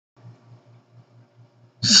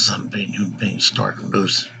Something new being starting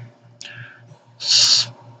loose.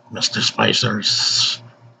 Mr. Spicer's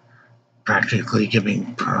practically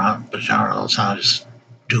giving Bashar al-Assad his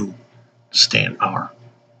due to stay in power.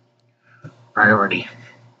 Priority.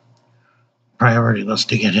 Priority was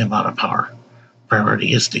to get him out of power.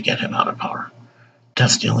 Priority is to get him out of power.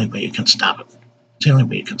 That's the only way you can stop it. It's the only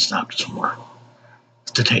way you can stop this war.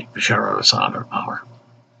 It's to take Bashar al-Assad out of power.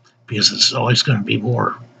 Because it's always going to be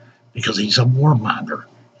war. Because he's a warmonger.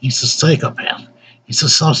 He's a psychopath. He's a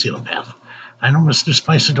sociopath. I know Mr.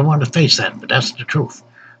 Spicer don't want to face that, but that's the truth.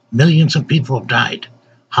 Millions of people have died.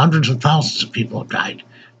 Hundreds of thousands of people have died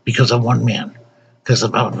because of one man, because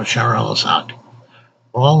of Bashar al-Assad.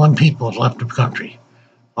 All them people have left the country.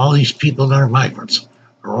 All these people that are migrants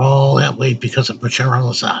are all that way because of Bashar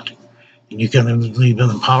al-Assad. And you're going to leave them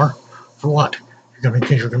in power? For what? You're going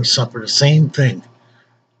to suffer the same thing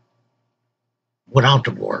without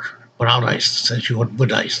the war, without ISIS, as you would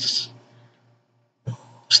with ISIS.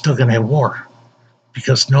 Still going to have war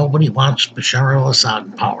because nobody wants Bashar al-Assad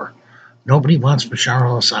in power. Nobody wants Bashar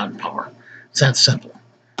al-Assad in power. It's that simple.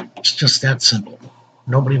 It's just that simple.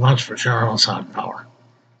 Nobody wants Bashar al-Assad in power.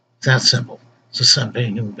 It's that simple. It's a simple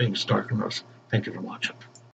being stark and rose. Thank you for watching.